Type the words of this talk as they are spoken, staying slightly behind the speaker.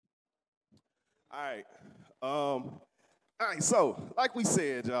All right. All right, so like we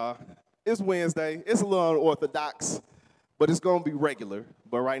said, y'all, it's Wednesday. It's a little unorthodox, but it's gonna be regular.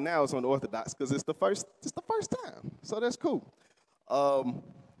 But right now it's unorthodox because it's the first time. So that's cool. Um,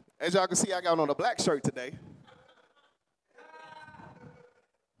 as y'all can see, I got on a black shirt today.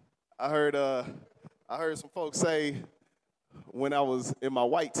 I heard I heard some folks say when I was in my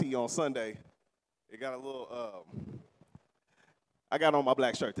white tee on Sunday, it got a little I got on my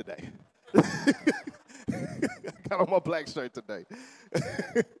black shirt today. I got on my black shirt today.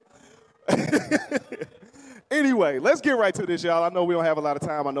 Anyway, let's get right to this, y'all. I know we don't have a lot of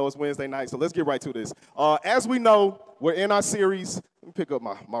time. I know it's Wednesday night, so let's get right to this. As we know, we're in our series. Let me pick up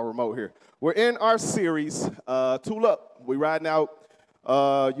my remote here. We're in our series, Tool Up. We're riding out.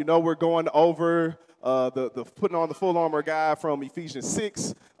 We're going over the putting on the full armor guide from Ephesians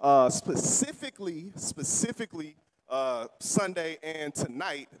 6, specifically Sunday and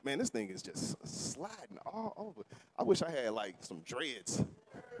tonight. Man, this thing is just sliding all over. I wish I had like some dreads.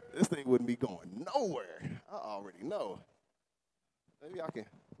 This thing wouldn't be going nowhere. I already know. Maybe I can.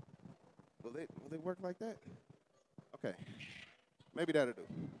 Will they work like that? Okay. Maybe that'll do.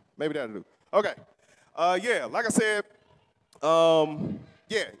 Okay. Like I said,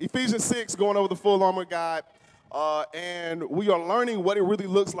 Ephesians 6, going over the full armor guide. And we are learning what it really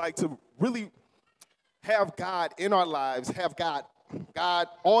looks like to really have God in our lives, have God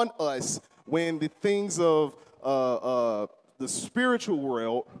on us when the things of the spiritual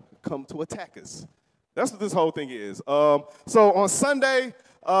world come to attack us. That's what this whole thing is. So on Sunday,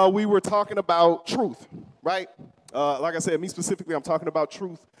 we were talking about truth, right? Like I said, me specifically, I'm talking about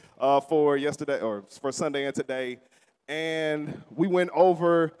truth for yesterday or for Sunday and today. And we went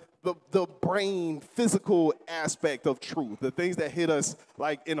over the brain physical aspect of truth, the things that hit us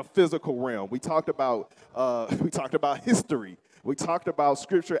like in a physical realm. We talked about history. We talked about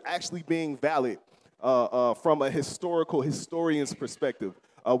scripture actually being valid from a historian's perspective.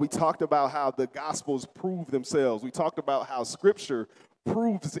 We talked about how the gospels prove themselves. We talked about how scripture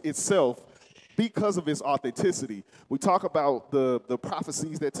proves itself because of its authenticity. We talk about the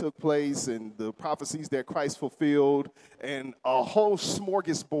prophecies that took place and the prophecies that Christ fulfilled and a whole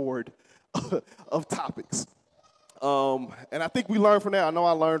smorgasbord of topics. And I think we learned from that. I know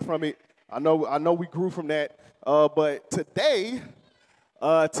I learned from it. I know we grew from that. But today,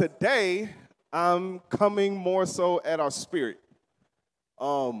 I'm coming more so at our spirit.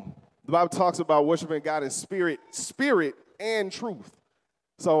 The Bible talks about worshiping God in spirit and truth.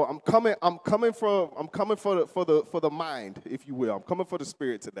 So I'm coming for the mind, if you will. I'm coming for the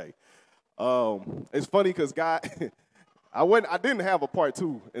spirit today. It's funny because God, I didn't have a part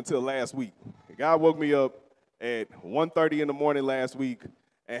two until last week. God woke me up at 1:30 in the morning last week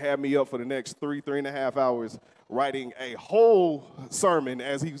and had me up for the next three and a half hours writing a whole sermon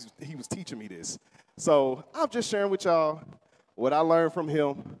as he was teaching me this. So I'm just sharing with y'all what I learned from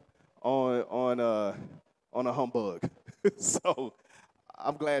him on a humbug. So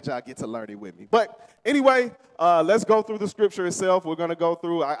I'm glad y'all get to learn it with me. But anyway, let's go through the scripture itself. We're gonna go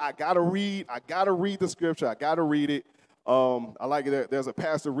through. I gotta read the scripture. I gotta read it. I like it. There's a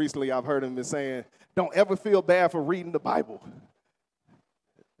pastor recently I've heard him been saying, "Don't ever feel bad for reading the Bible."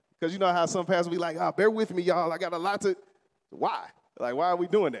 Because you know how some pastors be like, bear with me, y'all. I got a lot to. Why? Like, why are we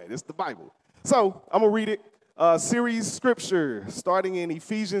doing that? It's the Bible. So I'm gonna read it. Series scripture starting in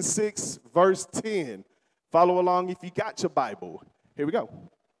Ephesians 6, verse 10. Follow along if you got your Bible. Here we go.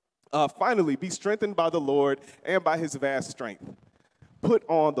 Finally, be strengthened by the Lord and by his vast strength. Put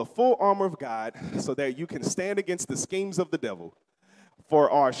on the full armor of God so that you can stand against the schemes of the devil. For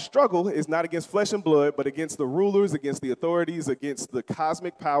our struggle is not against flesh and blood, but against the rulers, against the authorities, against the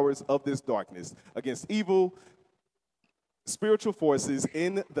cosmic powers of this darkness, against evil spiritual forces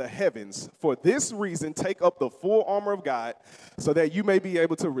in the heavens. For this reason, take up the full armor of God so that you may be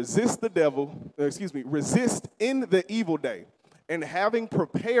able to resist in the evil day. And having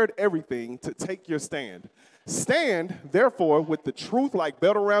prepared everything to take your stand. Stand, therefore, with the truth like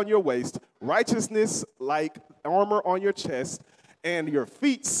belt around your waist, righteousness like armor on your chest, and your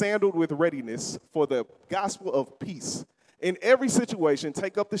feet sandaled with readiness for the gospel of peace. In every situation,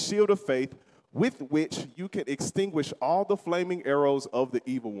 take up the shield of faith with which you can extinguish all the flaming arrows of the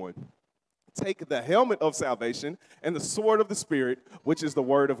evil one. Take the helmet of salvation and the sword of the Spirit, which is the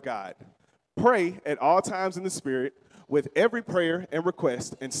word of God. Pray at all times in the Spirit, with every prayer and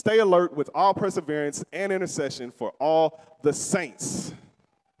request, and stay alert with all perseverance and intercession for all the saints.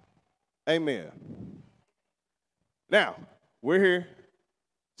 Amen. Now, we're here,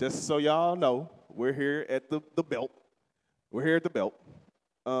 just so y'all know, we're here at the belt. We're here at the belt.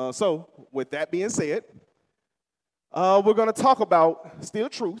 So, with that being said, we're going to talk about still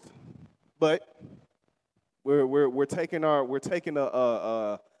truth, but we're taking I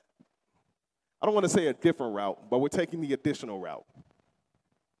don't want to say a different route, but we're taking the additional route.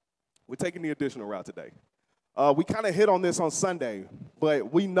 We're taking the additional route today. We kind of hit on this on Sunday,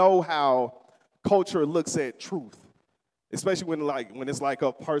 but we know how culture looks at truth, especially when it's like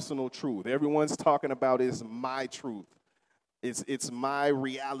a personal truth. Everyone's talking about is my truth. It's my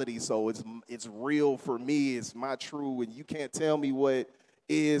reality, so it's real for me. It's my truth, and you can't tell me what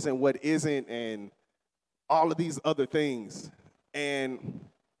is and what isn't, and all of these other things. And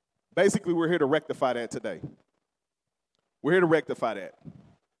basically, we're here to rectify that today. We're here to rectify that.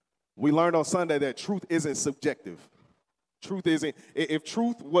 We learned on Sunday that truth isn't subjective. Truth isn't. If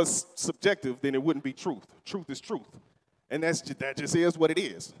truth was subjective, then it wouldn't be truth. Truth is truth, and that just is what it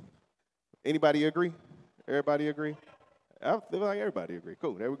is. Anybody agree? Everybody agree? I feel like everybody agree.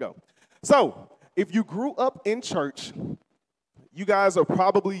 Cool, there we go. So, if you grew up in church, you guys are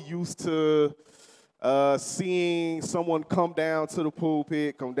probably used to seeing someone come down to the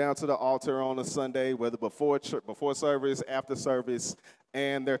pulpit, come down to the altar on a Sunday, whether before service, after service,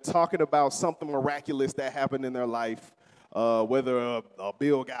 and they're talking about something miraculous that happened in their life, whether a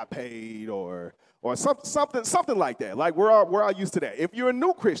bill got paid or something like that. Like we're all used to that. If you're a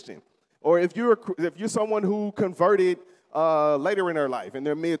new Christian, or if you're someone who converted later in their life, in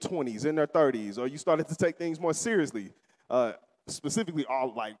their mid-20s, in their 30s, or you started to take things more seriously, specifically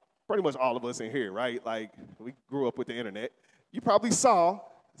pretty much all of us in here, right? Like we grew up with the internet. You probably saw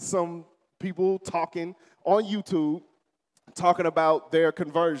some people talking on YouTube, talking about their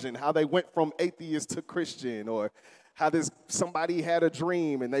conversion, how they went from atheist to Christian, or how somebody had a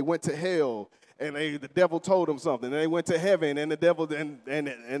dream and they went to hell and the devil told them something, and they went to heaven and the devil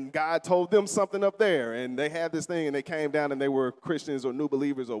and God told them something up there, and they had this thing and they came down and they were Christians or new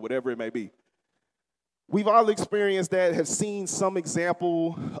believers or whatever it may be. We've all experienced that, have seen some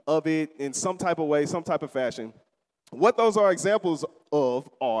example of it in some type of way, some type of fashion. What those are examples of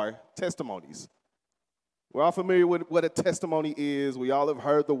are testimonies. We're all familiar with what a testimony is. We all have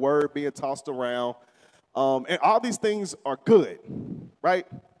heard the word being tossed around. And all these things are good, right?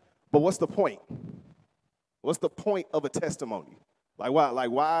 But what's the point? What's the point of a testimony?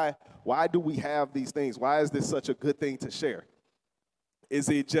 Why do we have these things? Why is this such a good thing to share? Is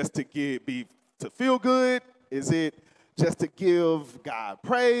it just to feel good? Is it just to give God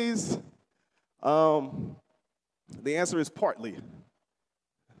praise? The answer is partly.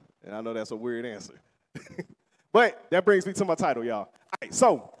 And I know that's a weird answer. But that brings me to my title, y'all. All right,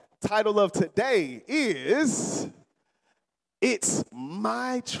 so title of today is It's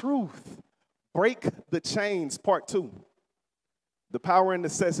My Truth. Break the Chains, Part 2. The power and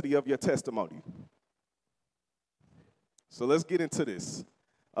necessity of your testimony. So let's get into this.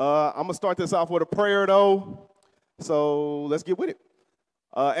 I'm going to start this off with a prayer, though. So let's get with it.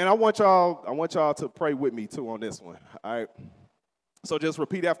 And I want y'all to pray with me, too, on this one. All right? So just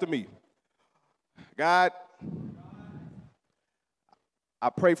repeat after me. God, I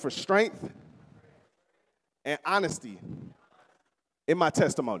pray for strength and honesty in my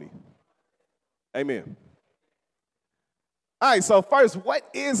testimony. Amen. All right, so first, what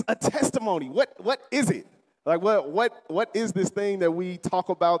is a testimony? What is it? Like what is this thing that we talk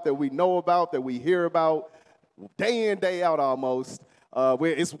about, that we know about, that we hear about day in, day out almost?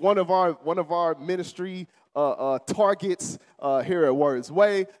 Where it's one of our ministry targets here at Words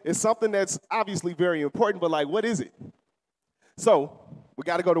Way. It's something that's obviously very important, but like, what is it? So we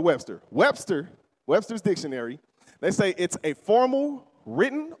got to go to Webster. Webster's dictionary. They say it's a formal,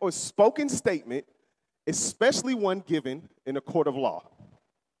 written, or spoken statement, especially one given in a court of law.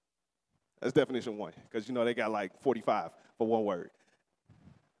 That's definition one, because they got like 45 for one word.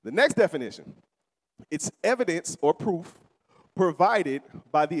 The next definition, it's evidence or proof provided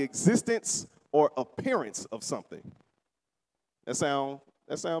by the existence or appearance of something. That sound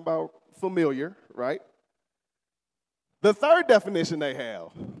about familiar, right? The third definition they have,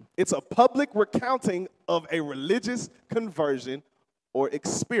 it's a public recounting of a religious conversion or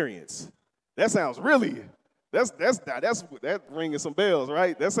experience. That sounds really, that's ringing some bells,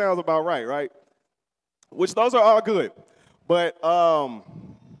 right? That sounds about right? Which those are all good. But God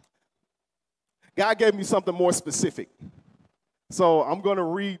gave me something more specific. So I'm going to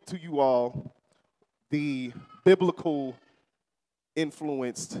read to you all the biblical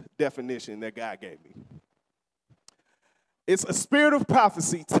influenced definition that God gave me. It's a spirit of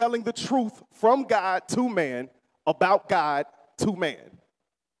prophecy telling the truth from God to man about God to man.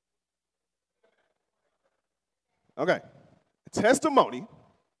 Okay. Testimony.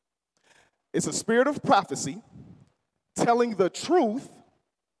 It's a spirit of prophecy telling the truth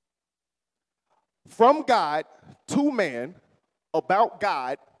from God to man about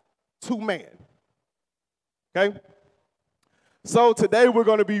God to man. Okay? So today we're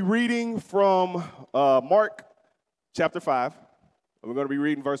going to be reading from Mark chapter 5. We're going to be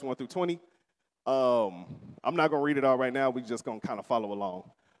reading verse 1 through 20. I'm not going to read it all right now. We're just going to kind of follow along.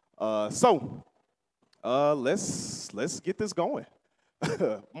 Let's get this going.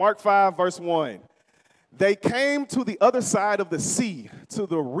 Mark 5, verse 1. They came to the other side of the sea, to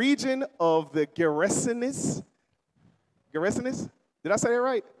the region of the Gerasenes. Gerasenes? Did I say that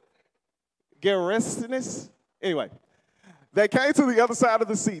right? Gerasenes? Anyway, they came to the other side of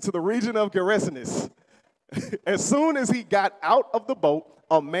the sea, to the region of Gerasenes. As soon as he got out of the boat,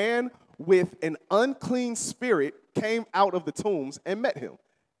 a man with an unclean spirit came out of the tombs and met him.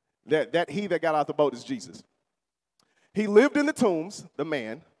 That he that got out the boat is Jesus. He lived in the tombs, the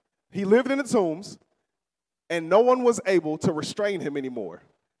man. He lived in the tombs, and no one was able to restrain him anymore,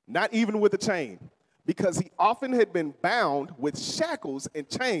 not even with a chain, because he often had been bound with shackles and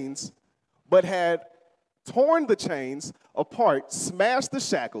chains, but had torn the chains apart, smashed the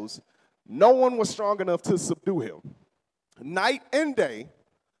shackles. No one was strong enough to subdue him. Night and day,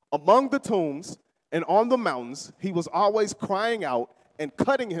 among the tombs and on the mountains, he was always crying out and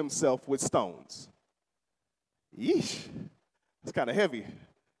cutting himself with stones. Yeesh. It's kind of heavy,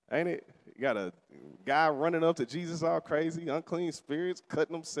 ain't it? You got a guy running up to Jesus all crazy, unclean spirits,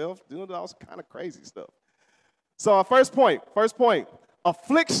 cutting himself, doing all kind of crazy stuff. So our first point,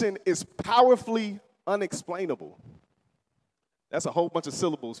 affliction is powerfully unexplainable. That's a whole bunch of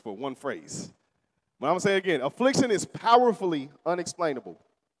syllables for one phrase. But I'm going to say it again. Affliction is powerfully unexplainable,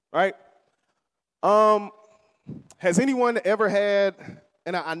 right? Has anyone ever had,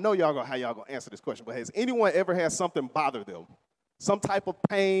 and I know how y'all going to answer this question, but has anyone ever had something bother them? Some type of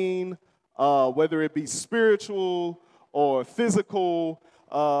pain, whether it be spiritual or physical,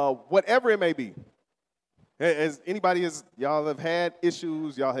 whatever it may be. Y'all have had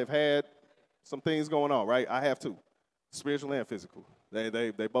issues, y'all have had some things going on, right? I have too, spiritual and physical.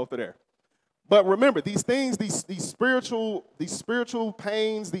 They both are there. But remember, these things, these spiritual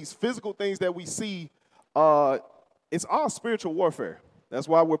pains, these physical things that we see, it's all spiritual warfare. That's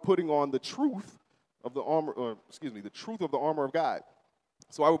why we're putting on the truth of the armor, the truth of the armor of God.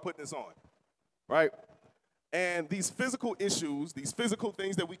 That's why we're putting this on, right? And these physical issues, these physical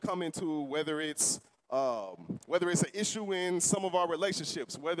things that we come into, whether it's an issue in some of our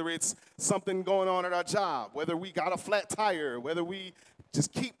relationships, whether it's something going on at our job, whether we got a flat tire, whether we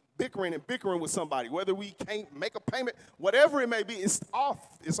just keep bickering with somebody, whether we can't make a payment, whatever it may be, it's all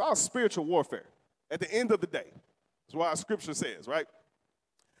spiritual warfare at the end of the day. That's what our scripture says, right?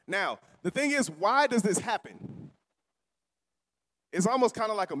 Now, the thing is, why does this happen? It's almost kind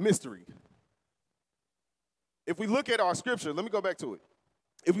of like a mystery. If we look at our scripture, let me go back to it.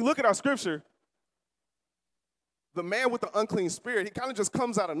 If we look at our scripture, the man with the unclean spirit, he kind of just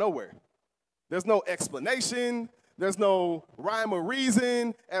comes out of nowhere. There's no explanation. There's no rhyme or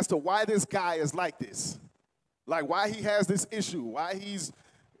reason as to why this guy is like this. Like why he has this issue, why he's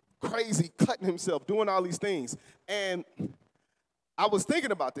crazy, cutting himself, doing all these things. And I was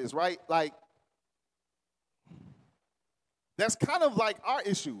thinking about this, right? Like, that's kind of like our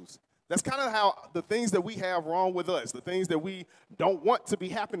issues. That's kind of how the things that we have wrong with us, the things that we don't want to be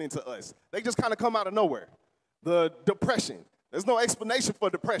happening to us, they just kind of come out of nowhere. The depression. There's no explanation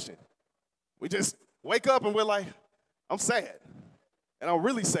for depression. We just wake up and we're like, I'm sad. And I'm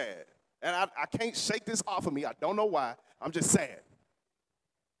really sad. And I can't shake this off of me. I don't know why. I'm just sad.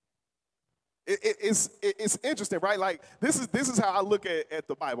 It's interesting, right? Like, this is how I look at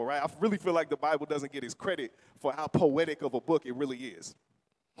the Bible, right? I really feel like the Bible doesn't get its credit for how poetic of a book it really is.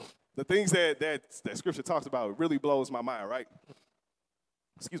 The things that Scripture talks about, it really blows my mind, right?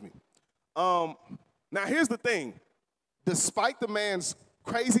 Excuse me. Now, here's the thing. Despite the man's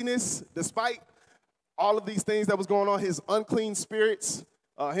craziness, despite all of these things that was going on, his unclean spirits,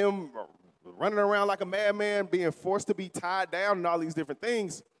 him running around like a madman, being forced to be tied down and all these different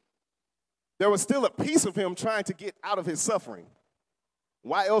things, there was still a piece of him trying to get out of his suffering.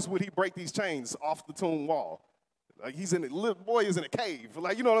 Why else would he break these chains off the tomb wall? Like little boy is in a cave.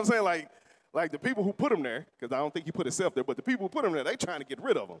 Like, you know what I'm saying? Like the people who put him there, because I don't think he put himself there, but the people who put him there, they trying to get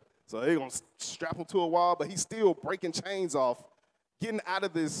rid of him. So they're going to strap him to a wall, but he's still breaking chains off, getting out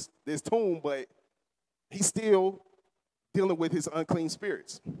of this tomb, but he's still dealing with his unclean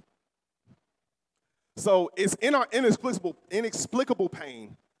spirits. So it's in our inexplicable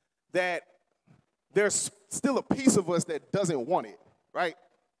pain that there's still a piece of us that doesn't want it, right?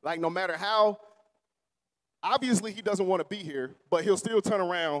 Like, no matter how, obviously he doesn't want to be here, but he'll still turn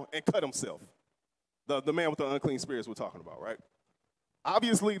around and cut himself. The man with the unclean spirits we're talking about, right?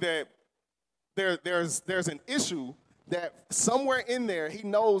 Obviously that there's an issue that somewhere in there he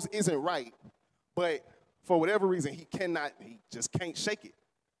knows isn't right, but for whatever reason he just can't shake it.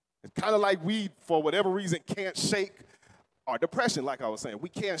 It's kind of like we, for whatever reason, can't shake our depression, like I was saying. We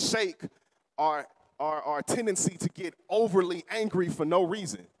can't shake our tendency to get overly angry for no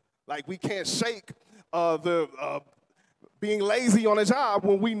reason. Like we can't shake being lazy on a job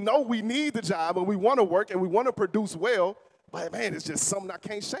when we know we need the job and we want to work and we want to produce well, but man, it's just something I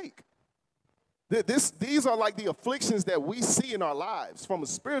can't shake. These are like the afflictions that we see in our lives from a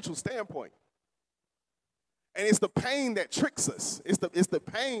spiritual standpoint. And it's the pain that tricks us. It's the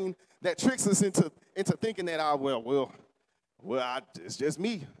pain that tricks us into thinking that, it's just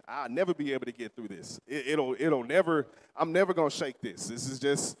me. I'll never be able to get through this. I'm never going to shake this.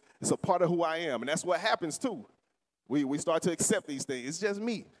 It's a part of who I am. And that's what happens too. We start to accept these things. It's just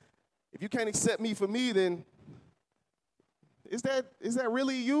me. If you can't accept me for me, then is that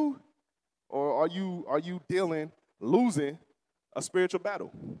really you? Or are you losing a spiritual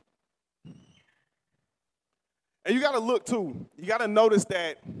battle? And you got to look too. You got to notice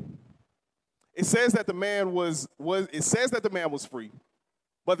that it says that the man was free.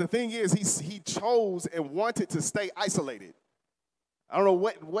 But the thing is, he chose and wanted to stay isolated. I don't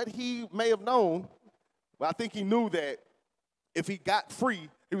know what he may have known, but I think he knew that if he got free,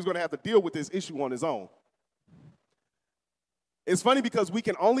 he was going to have to deal with this issue on his own. It's funny because we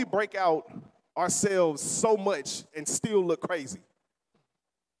can only break out ourselves so much and still look crazy.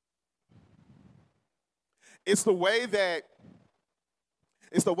 It's the way that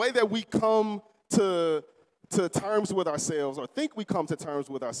we come to terms with ourselves, or think we come to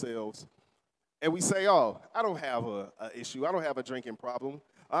terms with ourselves, and we say, oh, I don't have an issue. I don't have a drinking problem.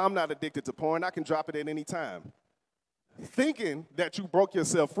 I'm not addicted to porn. I can drop it at any time. Thinking that you broke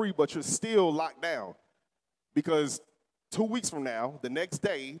yourself free, but you're still locked down. Because 2 weeks from now, the next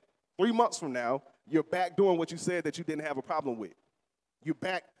day, 3 months from now, you're back doing what you said that you didn't have a problem with. You're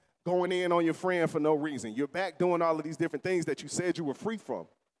back going in on your friend for no reason. You're back doing all of these different things that you said you were free from,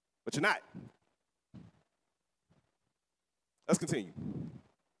 but you're not. Let's continue.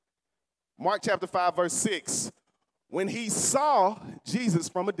 Mark chapter 5, verse 6. When he saw Jesus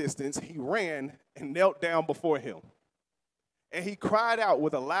from a distance, he ran and knelt down before him. And he cried out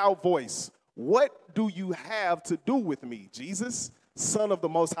with a loud voice, "What do you have to do with me, Jesus, Son of the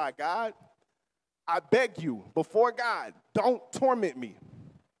Most High God? I beg you, before God, don't torment me."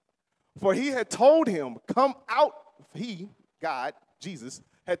 For he had told him, come out, God, Jesus,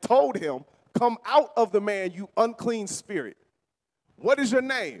 had told him, come out of the man, you unclean spirit. What is your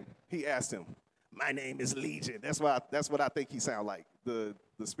name? He asked him. My name is Legion. That's what I think he sounded like, the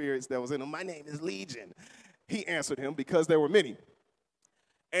spirits that was in him. My name is Legion. He answered him, because there were many.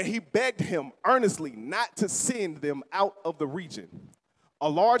 And he begged him earnestly not to send them out of the region. A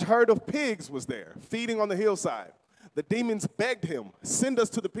large herd of pigs was there, feeding on the hillside. The demons begged him, send us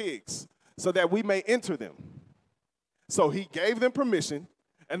to the pigs so that we may enter them. So he gave them permission,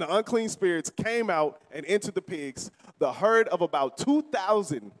 and the unclean spirits came out and entered the pigs. The herd of about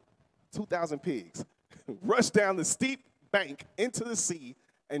 2,000 pigs rushed down the steep bank into the sea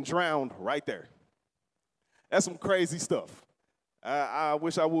and drowned right there. That's some crazy stuff. I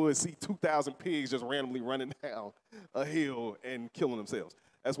wish I would see 2,000 pigs just randomly running down a hill and killing themselves.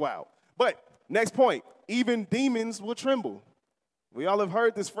 That's wild. But next point, even demons will tremble. We all have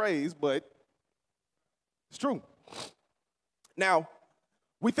heard this phrase, but it's true. Now,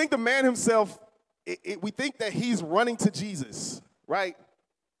 we think the man himself, we think that he's running to Jesus, right?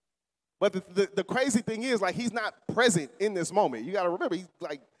 But the crazy thing is, like, he's not present in this moment. You got to remember, he's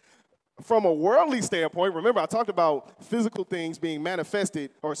like, from a worldly standpoint, remember I talked about physical things being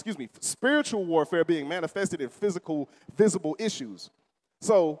manifested, spiritual warfare being manifested in physical, visible issues.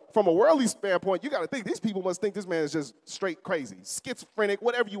 So from a worldly standpoint, you got to think these people must think this man is just straight crazy, schizophrenic,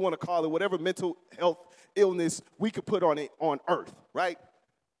 whatever you want to call it, whatever mental health illness we could put on it on earth, right?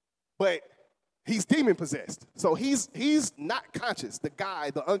 But he's demon possessed. So he's not conscious. The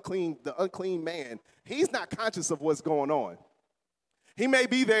guy, the unclean man, he's not conscious of what's going on. He may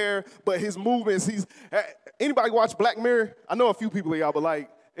be there, but his movements, anybody watch Black Mirror? I know a few people of y'all, but like,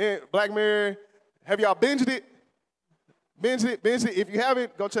 Black Mirror, have y'all binged it? Binge it. If you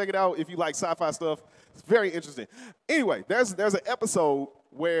haven't, go check it out if you like sci-fi stuff. It's very interesting. Anyway, there's an episode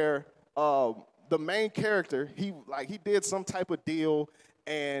where the main character, he did some type of deal,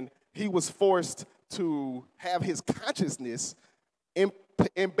 and he was forced to have his consciousness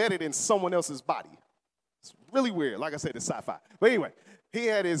embedded in someone else's body. It's really weird. Like I said, it's sci-fi. But anyway, he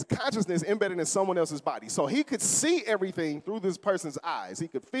had his consciousness embedded in someone else's body. So he could see everything through this person's eyes. He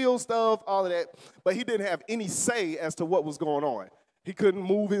could feel stuff, all of that, but he didn't have any say as to what was going on. He couldn't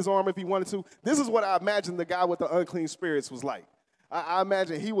move his arm if he wanted to. This is what I imagine the guy with the unclean spirits was like. I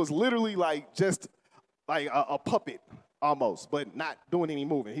imagine he was literally like just like a puppet almost, but not doing any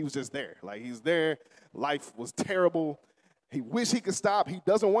moving. He was just there. Like he's there. Life was terrible. He wished he could stop. He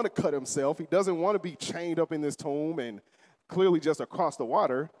doesn't want to cut himself. He doesn't want to be chained up in this tomb and clearly just across the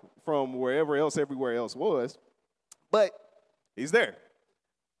water from wherever else, everywhere else was. But he's there.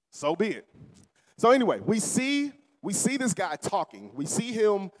 So be it. So anyway, we see this guy talking. We see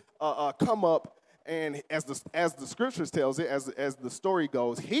him come up, and as the scriptures tells it, as the story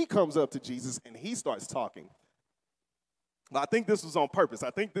goes, he comes up to Jesus and he starts talking. I think this was on purpose.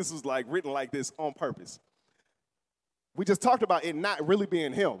 I think this was like written like this on purpose. We just talked about it not really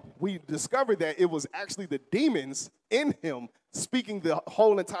being him. We discovered that it was actually the demons in him speaking the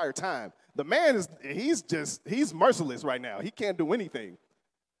whole entire time. The man he's merciless right now. He can't do anything.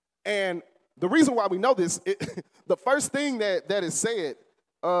 And the reason why we know this, the first thing that is said,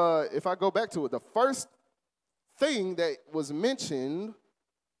 if I go back to it, the first thing that was mentioned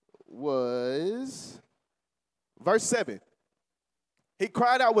was verse 7. He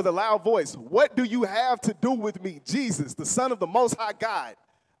cried out with a loud voice, "What do you have to do with me, Jesus, the Son of the Most High God?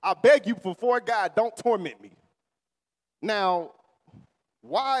 I beg you before God, don't torment me." Now,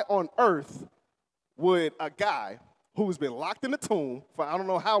 why on earth would a guy who's been locked in a tomb for I don't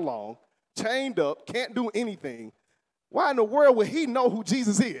know how long, chained up, can't do anything, why in the world would he know who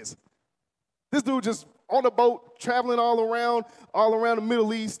Jesus is? This dude just on a boat, traveling all around the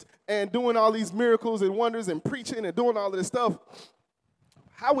Middle East and doing all these miracles and wonders and preaching and doing all of this stuff.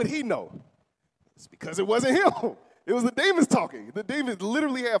 How would he know? It's because it wasn't him. It was the demons talking. The demons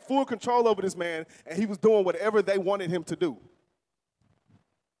literally had full control over this man, and he was doing whatever they wanted him to do.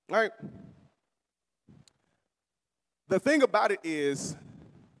 All right? The thing about it is,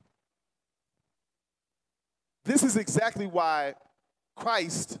 this is exactly why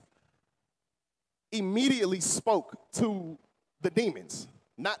Christ immediately spoke to the demons,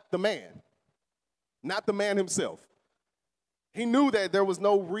 not the man himself. He knew that there was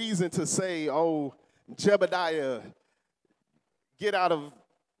no reason to say, "Oh, Jebediah, get out of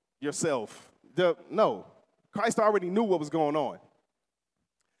yourself." No, Christ already knew what was going on.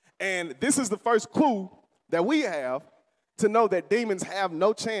 And this is the first clue that we have to know that demons have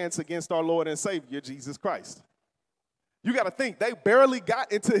no chance against our Lord and Savior, Jesus Christ. You got to think, they barely got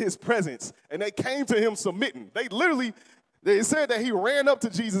into his presence, and they came to him submitting. They said that he ran up to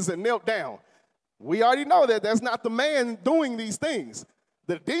Jesus and knelt down. We already know that that's not the man doing these things.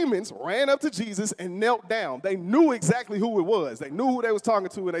 The demons ran up to Jesus and knelt down. They knew exactly who it was. They knew who they was talking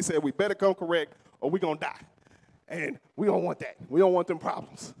to, and they said, "We better come correct or we're going to die." And we don't want that. We don't want them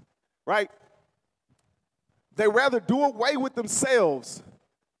problems, right? They rather do away with themselves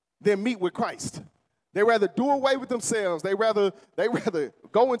than meet with Christ. They rather do away with themselves. They rather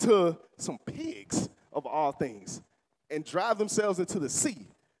go into some pigs, of all things, and drive themselves into the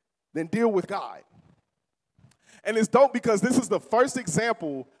sea than deal with God. And it's dope because this is the first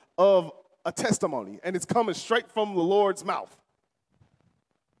example of a testimony, and it's coming straight from the Lord's mouth.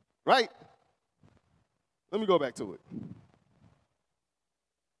 Right? Let me go back to it.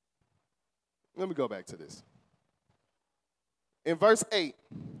 Let me go back to this. In verse 8,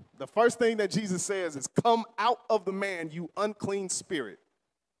 the first thing that Jesus says is, "Come out of the man, you unclean spirit."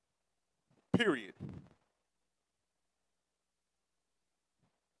 Period.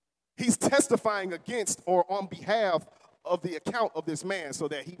 He's testifying against or on behalf of the account of this man so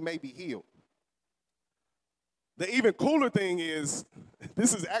that he may be healed. The even cooler thing is,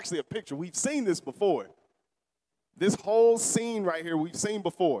 this is actually a picture. We've seen this before. This whole scene right here, we've seen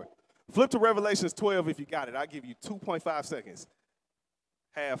before. Flip to Revelations 12 if you got it. I'll give you 2.5 seconds.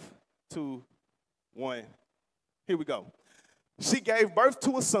 Half, 2, 1. Here we go. She gave birth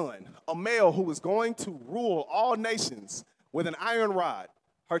to a son, a male who was going to rule all nations with an iron rod.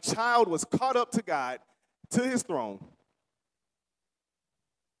 Her child was caught up to God, to his throne.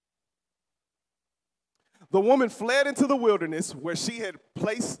 The woman fled into the wilderness where she had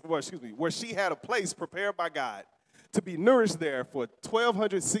a place prepared by God to be nourished there for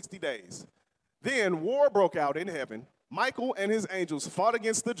 1,260 days. Then war broke out in heaven. Michael and his angels fought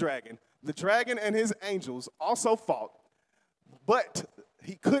against the dragon. The dragon and his angels also fought, but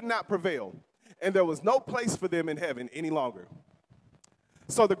he could not prevail, and there was no place for them in heaven any longer.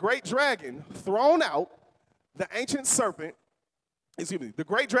 So the great dragon thrown out, the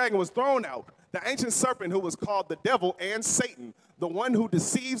great dragon was thrown out, the ancient serpent who was called the devil and Satan, the one who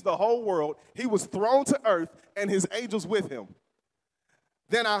deceives the whole world. He was thrown to earth and his angels with him.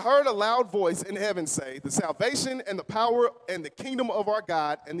 Then I heard a loud voice in heaven say, the salvation and the power and the kingdom of our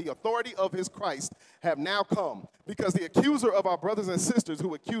God and the authority of his Christ have now come, because the accuser of our brothers and sisters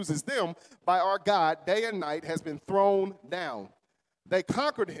who accuses them by our God day and night has been thrown down. They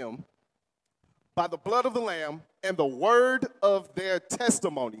conquered him by the blood of the Lamb and the word of their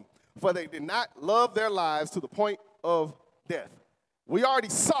testimony, for they did not love their lives to the point of death. We already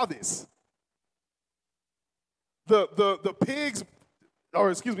saw this. The pigs, or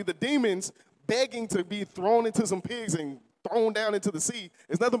excuse me, the demons begging to be thrown into some pigs and thrown down into the sea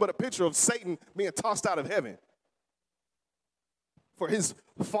is nothing but a picture of Satan being tossed out of heaven for his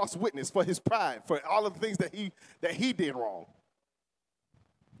false witness, for his pride, for all of the things that he did wrong.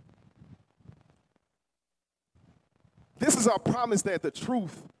 This is our promise that the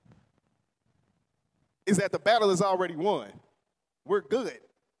truth is that the battle is already won. We're good.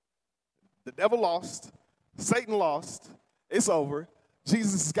 The devil lost. Satan lost. It's over.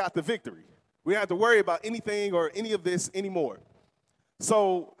 Jesus has got the victory. We don't have to worry about anything or any of this anymore.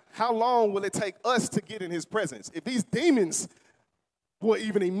 So how long will it take us to get in his presence? If these demons will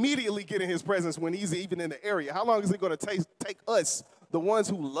even immediately get in his presence when he's even in the area, how long is it going to take us, the ones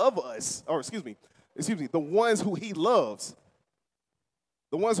who love us, or excuse me, the ones who he loves,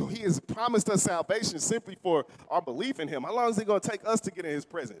 the ones who he has promised us salvation simply for our belief in him? How long is it going to take us to get in his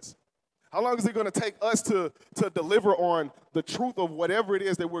presence? How long is it going to take us to deliver on the truth of whatever it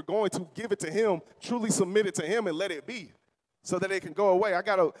is that we're going to give it to him, truly submit it to him, and let it be, so that it can go away? I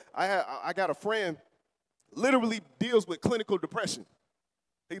got a friend literally deals with clinical depression.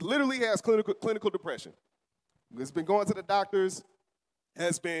 He literally has clinical depression. He's been going to the doctors,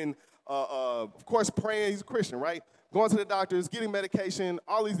 has been, of course, praying. He's a Christian, right? Going to the doctors, getting medication,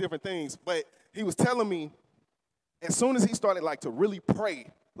 all these different things. But he was telling me, as soon as he started to really pray,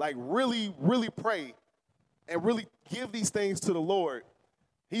 really, really pray and really give these things to the Lord,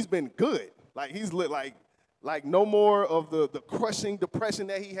 he's been good. He's like no more of the crushing depression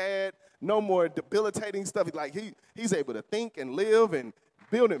that he had, no more debilitating stuff. He's able to think and live and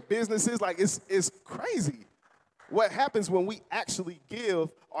building businesses. It's crazy what happens when we actually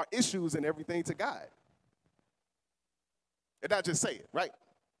give our issues and everything to God. And not just say it, right?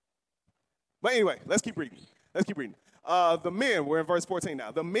 But anyway, let's keep reading. The men, we're in verse 14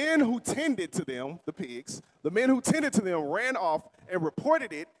 now. The men who tended to them, the pigs, the men who tended to them ran off and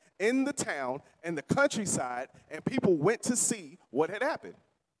reported it in the town and the countryside, and people went to see what had happened.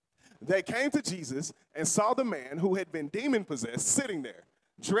 They came to Jesus and saw the man who had been demon-possessed sitting there,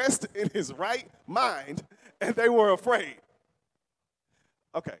 dressed in his right mind, and they were afraid.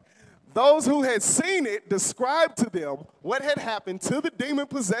 Okay. Those who had seen it described to them what had happened to the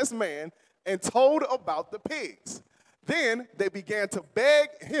demon-possessed man and told about the pigs. Then they began to beg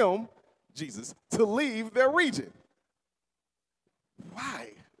him, Jesus, to leave their region.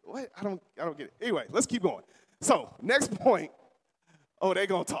 Why? What? I don't get it. Anyway, let's keep going. So, next point. Oh, they're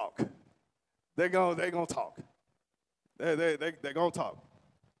going to talk. They're going to talk. They're going to talk.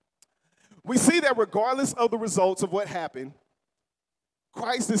 We see that regardless of the results of what happened,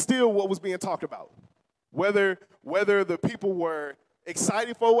 Christ is still what was being talked about. Whether the people were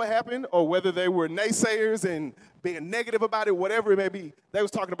excited for what happened or whether they were naysayers and being negative about it, whatever it may be, they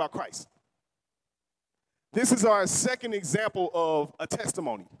was talking about Christ. This is our second example of a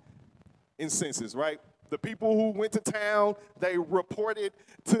testimony in senses, right? The people who went to town, they reported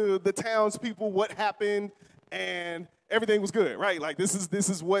to the townspeople what happened, and everything was good, right? This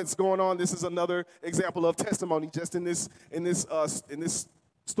is what's going on. This is another example of testimony just in this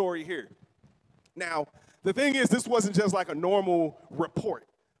story here. Now, the thing is, this wasn't just like a normal report,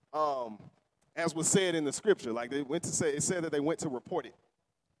 as was said in the scripture. It said that they went to report it.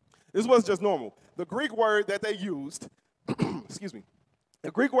 This wasn't just normal. The Greek word that they used, excuse me,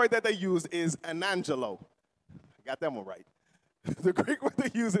 the Greek word that they used is anangelo. I got that one right. The Greek word they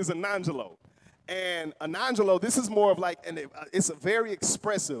use is anangelo. And anangelo, this is more of it's a very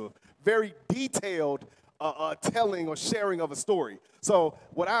expressive, very detailed telling or sharing of a story. So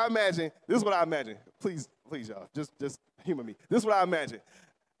what I imagine, this is what I imagine. Please, y'all, just humor me. This is what I imagine.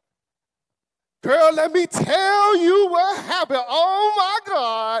 Girl, let me tell you what happened. Oh, my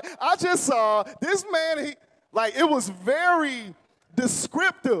God. I just saw this man, it was very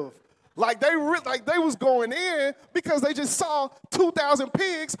descriptive. They was going in because they just saw 2,000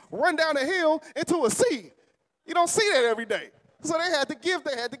 pigs run down a hill into a sea. You don't see that every day. So they had to give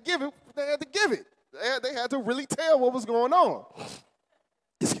it. They had to really tell what was going on.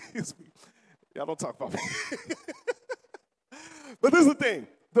 Excuse me. Y'all don't talk about me. But this is the thing.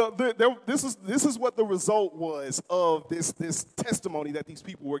 This is what the result was of this testimony that these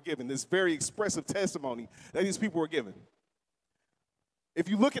people were given, this very expressive testimony that these people were given. If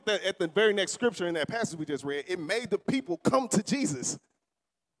you look at the very next scripture in that passage we just read, it made the people come to Jesus.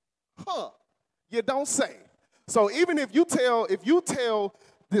 Huh? You don't say. So even if you tell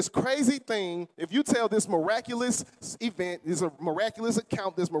this crazy thing, if you tell this miraculous event, this a miraculous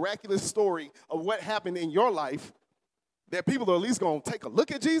account, this miraculous story of what happened in your life, that people are at least going to take a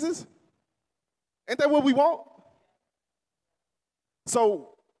look at Jesus? Ain't that what we want?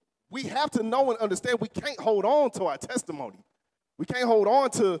 So we have to know and understand we can't hold on to our testimony. We can't hold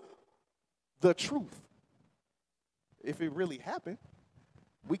on to the truth. If it really happened,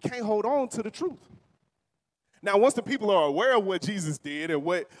 we can't hold on to the truth. Now, once the people are aware of what Jesus did and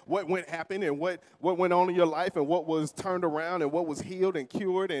what happened and what went on in your life and what was turned around and what was healed and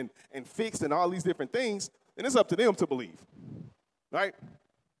cured and fixed and all these different things, then it's up to them to believe, right?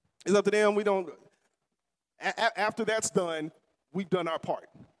 It's up to them. We don't, after that's done, we've done our part.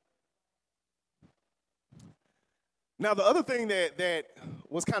 Now, the other thing that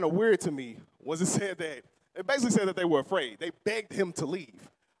was kind of weird to me was it basically said that they were afraid. They begged him to leave.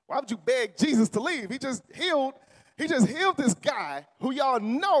 Why would you beg Jesus to leave? He just healed this guy who y'all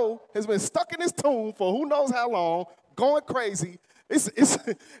know has been stuck in his tomb for who knows how long, going crazy.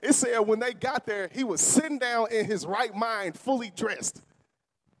 It said when they got there, he was sitting down in his right mind, fully dressed.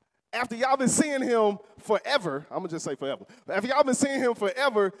 After y'all been seeing him forever, I'm going to just say forever. After y'all been seeing him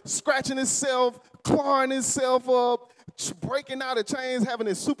forever, scratching himself, clawing himself up, breaking out of chains, having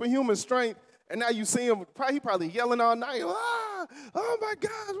his superhuman strength, and now you see him, he probably yelling all night, oh my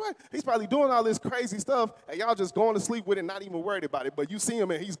gosh, what? He's probably doing all this crazy stuff, and y'all just going to sleep with it, not even worried about it, but you see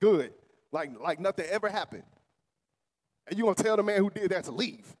him and he's good, like nothing ever happened. And you going to tell the man who did that to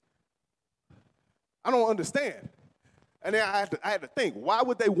leave? I don't understand. And then I had to think, why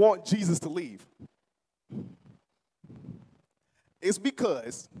would they want Jesus to leave? It's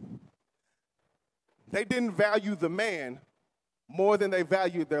because they didn't value the man more than they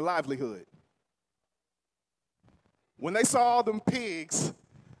valued their livelihood. When they saw all them pigs,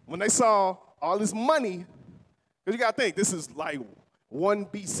 when they saw all this money, because you got to think, this is like 1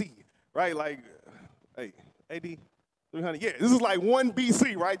 BC, right? Like, hey, AD 300, yeah, this is like 1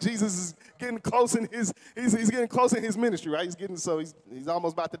 BC, right? Jesus is getting close in he's getting close in his ministry, right? He's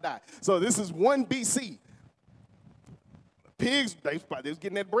almost about to die. So this is 1 BC. Pigs, they was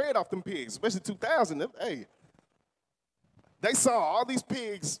getting that bread off them pigs, especially 2000. Hey, they saw all these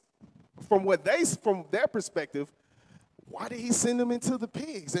pigs from their perspective. Why did he send them into the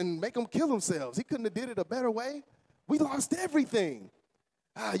pigs and make them kill themselves? He couldn't have did it a better way. We lost everything.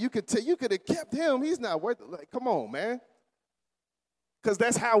 You could have kept him. He's not worth it. Like, come on, man. Because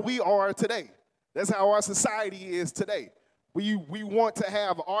that's how we are today. That's how our society is today. We want to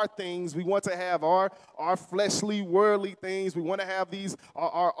have our things. We want to have our fleshly, worldly things. We want to have these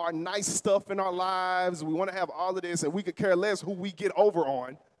our nice stuff in our lives. We want to have all of this, and we could care less who we get over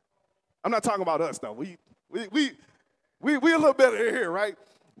on. I'm not talking about us, though. We a little better here, right?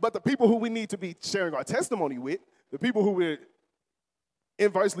 But the people who we need to be sharing our testimony with, the people who we're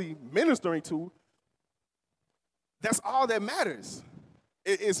inversely ministering to, that's all that matters.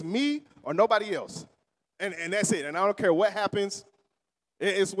 It's me or nobody else. And that's it. And I don't care what happens.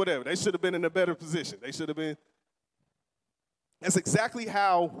 It's whatever. They should have been in a better position. They should have been. That's exactly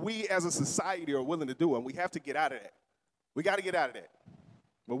how we as a society are willing to do it. And we have to get out of that. We got to get out of that.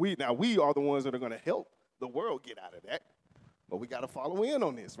 But we are the ones that are going to help the world get out of that. But we got to follow in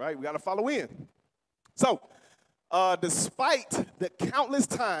on this, right? We got to follow in. So, despite the countless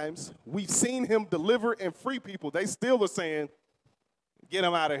times we've seen him deliver and free people, they still are saying, get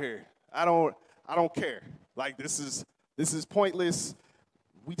him out of here. I don't care. Like, this is pointless.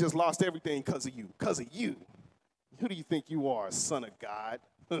 We just lost everything because of you. Because of you. Who do you think you are, son of God?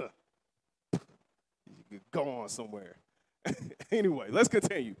 You could go on somewhere. Anyway, let's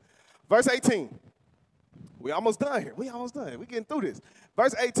continue. Verse 18. We almost done here. We're getting through this.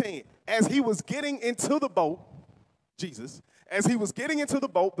 Verse 18. As he was getting into the boat, Jesus, as he was getting into the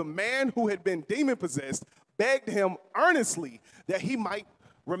boat, the man who had been demon-possessed begged him earnestly that he might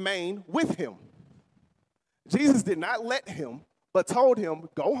remain with him. Jesus did not let him, but told him,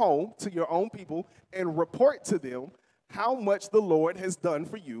 go home to your own people and report to them how much the Lord has done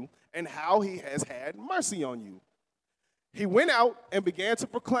for you and how he has had mercy on you. He went out and began to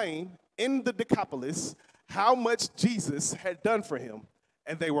proclaim in the Decapolis how much Jesus had done for him,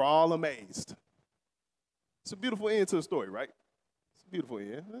 and they were all amazed. It's a beautiful end to the story, right? It's a beautiful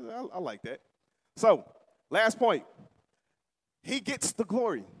end. I like that. So, last point. He gets the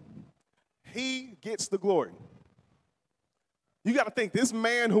glory. He gets the glory. You got to think, this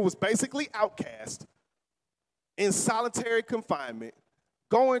man who was basically outcast, in solitary confinement,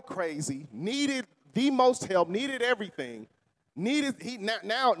 going crazy, needed the most help, needed everything,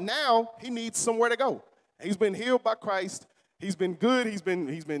 Now he needs somewhere to go. He's been healed by Christ. He's been good. He's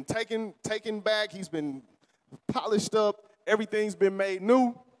been taken back. He's been polished up. Everything's been made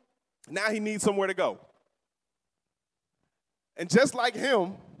new. Now he needs somewhere to go. And just like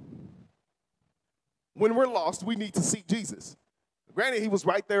him, when we're lost, we need to seek Jesus. Granted, he was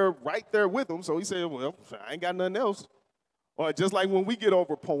right there with him, so he said, well, I ain't got nothing else. Or just like when we get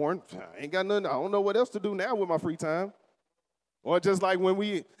over porn, I ain't got nothing, I don't know what else to do now with my free time. Or just like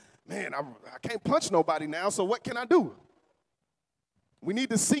when I can't punch nobody now, so what can I do? We need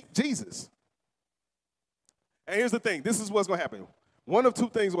to seek Jesus. And here's the thing, this is what's going to happen. One of two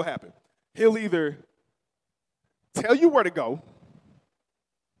things will happen. He'll either tell you where to go,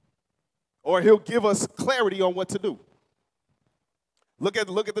 or he'll give us clarity on what to do. Look at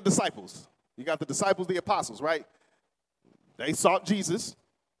the disciples. You got the disciples, the apostles, right? They sought Jesus.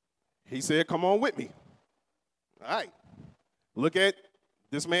 He said, come on with me. All right. Look at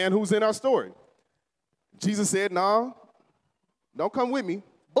this man who's in our story. Jesus said, no, don't come with me,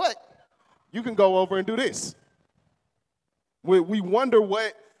 but you can go over and do this. We wonder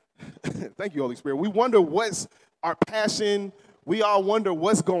what, thank you, Holy Spirit. We wonder what's our passion. We all wonder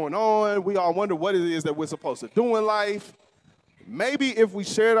what's going on. We all wonder what it is that we're supposed to do in life. Maybe if we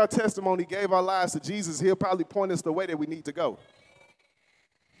shared our testimony, gave our lives to Jesus, he'll probably point us the way that we need to go.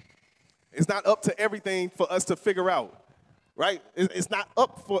 It's not up to everything for us to figure out, right? It's not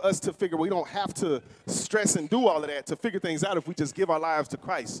up for us to figure. We don't have to stress and do all of that to figure things out if we just give our lives to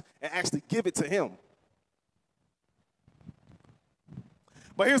Christ and actually give it to him.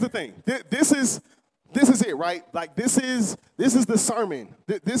 But here's the thing. This is it, right? Like this is the sermon.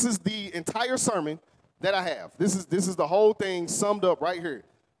 This is the entire sermon that I have. This is the whole thing summed up right here.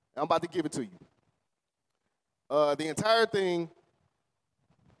 I'm about to give it to you. The entire thing.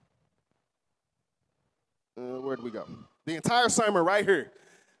 Where did we go? The entire sermon right here.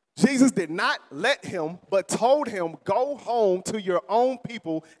 Jesus did not let him, but told him, go home to your own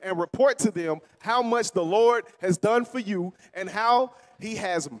people and report to them how much the Lord has done for you and how he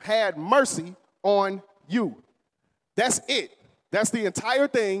has had mercy on you. That's it. That's the entire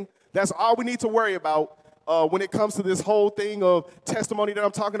thing. That's all we need to worry about when it comes to this whole thing of testimony that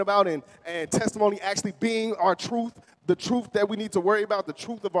I'm talking about and testimony actually being our truth, the truth that we need to worry about, the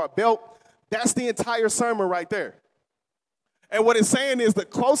truth of our belt. That's the entire sermon right there. And what it's saying is the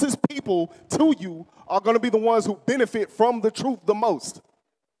closest people to you are going to be the ones who benefit from the truth the most.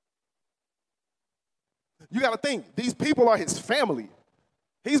 You got to think, these people are his family.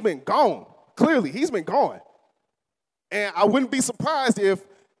 He's been gone. Clearly, he's been gone. And I wouldn't be surprised if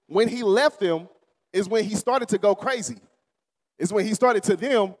when he left them is when he started to go crazy. It's when he started to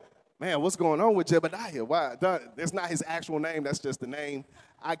them, man, what's going on with Jebediah? Why? That's not his actual name. That's just the name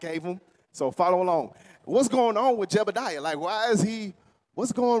I gave him. So follow along. What's going on with Jebediah? Like, why is he,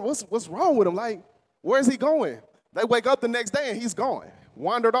 what's wrong with him? Like, where's he going? They wake up the next day and he's gone,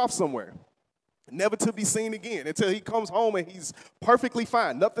 wandered off somewhere, never to be seen again until he comes home and he's perfectly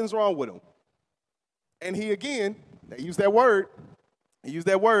fine. Nothing's wrong with him. And he, again, they use that word. He used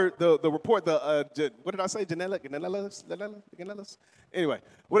that word, the report, what did I say? Janellus? Anyway,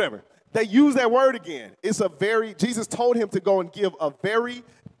 whatever. They use that word again. Jesus told him to go and give a very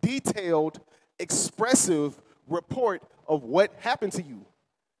detailed, expressive report of what happened to you.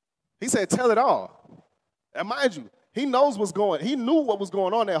 He said, tell it all. And mind you, he knew what was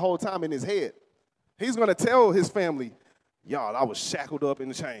going on that whole time in his head. He's going to tell his family, y'all, I was shackled up in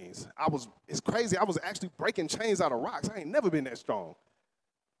the chains. It's crazy. I was actually breaking chains out of rocks. I ain't never been that strong.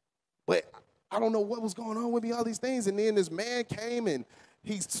 But I don't know what was going on with me, all these things. And then this man came and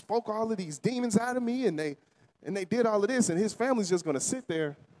he spoke all of these demons out of me and they did all of this. And his family's just going to sit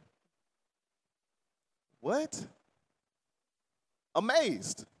there. What?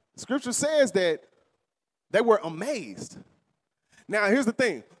 Amazed. Scripture says that they were amazed. Now, here's the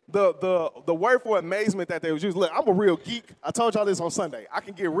thing. The word for amazement that they was using. Look, I'm a real geek. I told y'all this on Sunday. I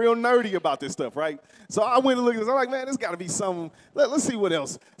can get real nerdy about this stuff, right? So I went and looked at this. I'm like, man, there's got to be something. Let's see what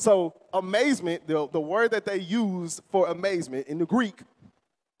else. So amazement, the word that they used for amazement in the Greek,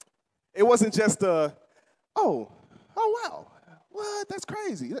 it wasn't just oh, wow. What? That's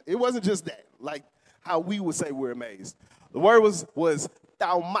crazy. It wasn't just that, like how we would say we're amazed. The word was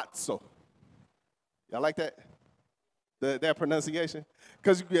thaumazo. Y'all like that? That pronunciation?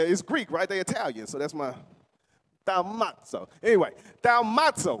 Because it's Greek, right? They're Italian, so that's my thaumazo. Anyway,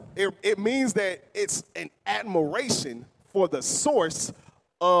 thaumazo, it means that it's an admiration for the source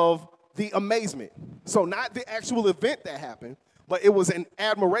of the amazement. So not the actual event that happened, but it was an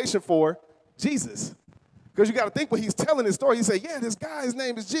admiration for Jesus. Because you got to think when he's telling his story, he said, yeah, this guy, his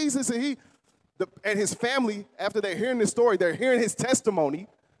name is Jesus, and And his family, after they're hearing this story, they're hearing his testimony,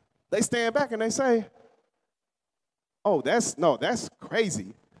 they stand back and they say, oh, that's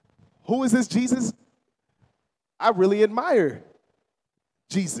crazy. Who is this Jesus? I really admire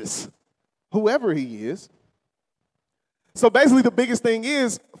Jesus, whoever he is. So basically the biggest thing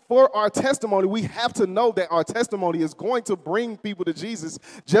is, for our testimony, we have to know that our testimony is going to bring people to Jesus,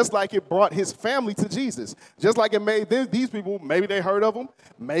 just like it brought his family to Jesus. Just like it made these people, maybe they heard of him,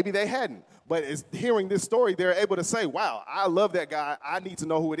 maybe they hadn't. But it's hearing this story, they're able to say, wow, I love that guy. I need to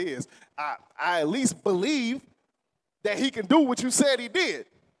know who it is. I at least believe that he can do what you said he did.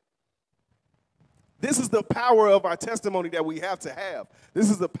 This is the power of our testimony that we have to have. This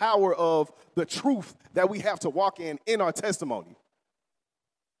is the power of the truth that we have to walk in our testimony.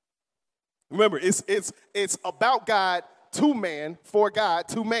 Remember, it's about God to man, for God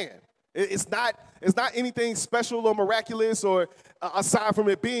to man. It's not anything special or miraculous or aside from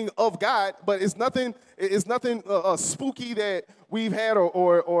it being of God, but it's nothing spooky that we've had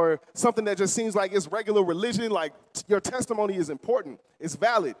or something that just seems like it's regular religion. Like, your testimony is important. It's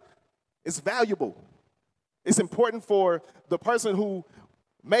valid. It's valuable. It's important for the person who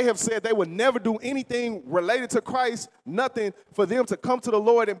may have said they would never do anything related to Christ, nothing, for them to come to the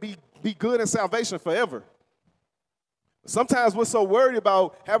Lord and be good in salvation forever. Sometimes we're so worried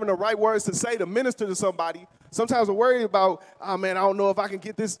about having the right words to say to minister to somebody. Sometimes we're worried about, oh man, I don't know if I can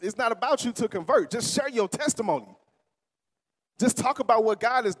get this. It's not about you to convert. Just share your testimony. Just talk about what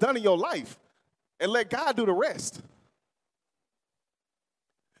God has done in your life and let God do the rest.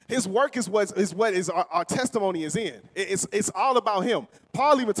 His work is what our testimony is in. It's all about him.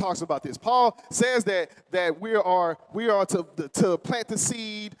 Paul even talks about this. Paul says that we are to plant the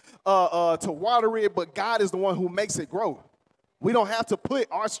seed, to water it, but God is the one who makes it grow. We don't have to put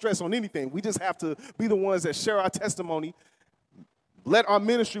our stress on anything. We just have to be the ones that share our testimony, let our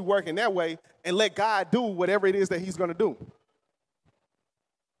ministry work in that way, and let God do whatever it is that he's going to do.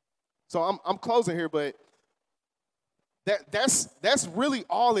 So I'm closing here, but that's really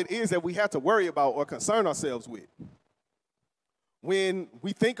all it is that we have to worry about or concern ourselves with. When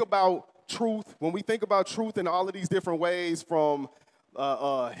we think about truth, in all of these different ways, from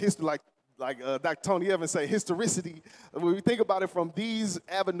history, like Dr. Tony Evans say, historicity, when we think about it from these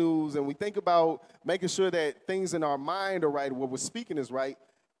avenues and we think about making sure that things in our mind are right, what we're speaking is right,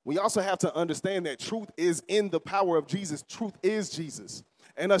 we also have to understand that truth is in the power of Jesus. Truth is Jesus.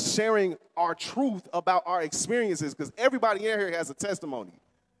 And us sharing our truth about our experiences, because everybody in here has a testimony.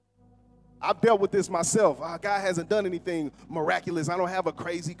 I've dealt with this myself. God hasn't done anything miraculous. I don't have a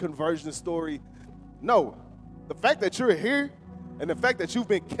crazy conversion story. No, the fact that you're here and the fact that you've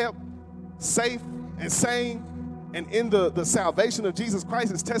been kept safe and sane and in the salvation of Jesus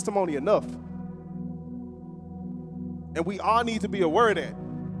Christ is testimony enough. And we all need to be aware of that.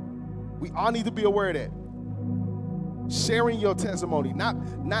 We all need to be aware of that. Sharing your testimony, not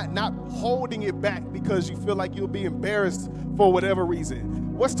holding it back because you feel like you'll be embarrassed for whatever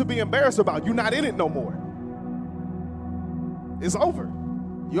reason. What's to be embarrassed about? You're not in it no more. It's over.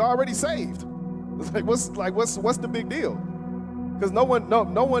 You're already saved. It's what's the big deal? Because no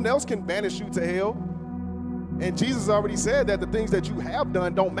one else can banish you to hell. And Jesus already said that the things that you have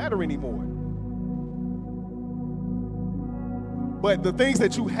done don't matter anymore. But the things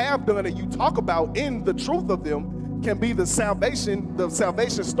that you have done and you talk about in the truth of them can be the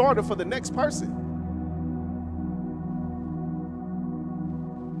salvation starter for the next person.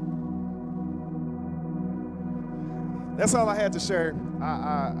 That's all I had to share.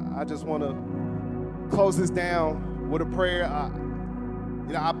 I just want to close this down with a prayer.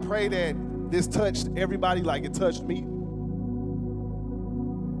 I pray that this touched everybody like it touched me.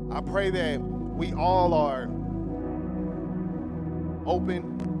 I pray that we all are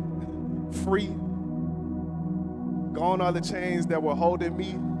open, free. Gone are the chains that were holding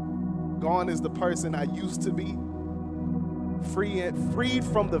me. Gone is the person I used to be. Freed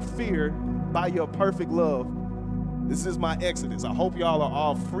from the fear by your perfect love. This is my exodus. I hope y'all are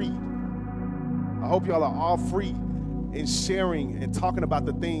all free. I hope y'all are all free in sharing and talking about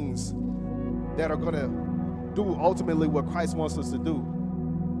the things that are going to do ultimately what Christ wants us to do.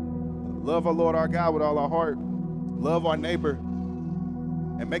 Love our Lord our God with all our heart. Love our neighbor.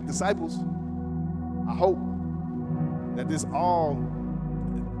 And make disciples. I hope that this all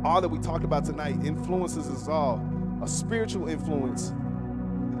that we talked about tonight influences us all, a spiritual influence,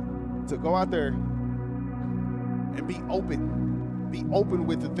 to go out there and be open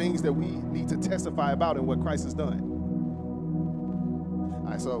with the things that we need to testify about and what Christ has done.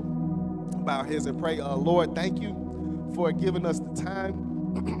 All right, so bow our heads and pray. Lord, thank you for giving us the time,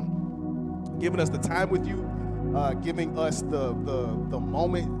 with you, giving us the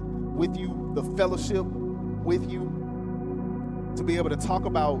moment with you, the fellowship with you, to be able to talk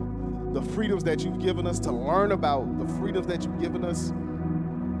about the freedoms that you've given us, to learn about the freedoms that you've given us,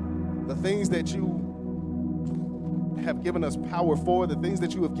 the things that you have given us power for, the things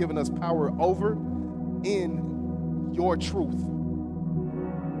that you have given us power over in your truth.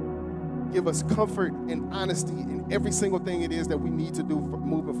 Give us comfort and honesty in every single thing it is that we need to do for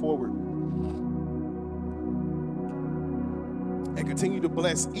moving forward. And continue to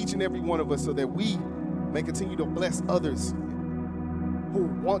bless each and every one of us so that we may continue to bless others who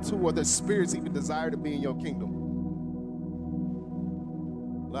want to, or their spirits even desire to be in your kingdom.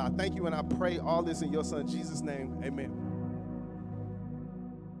 Lord, I thank you and I pray all this in your son Jesus' name. Amen.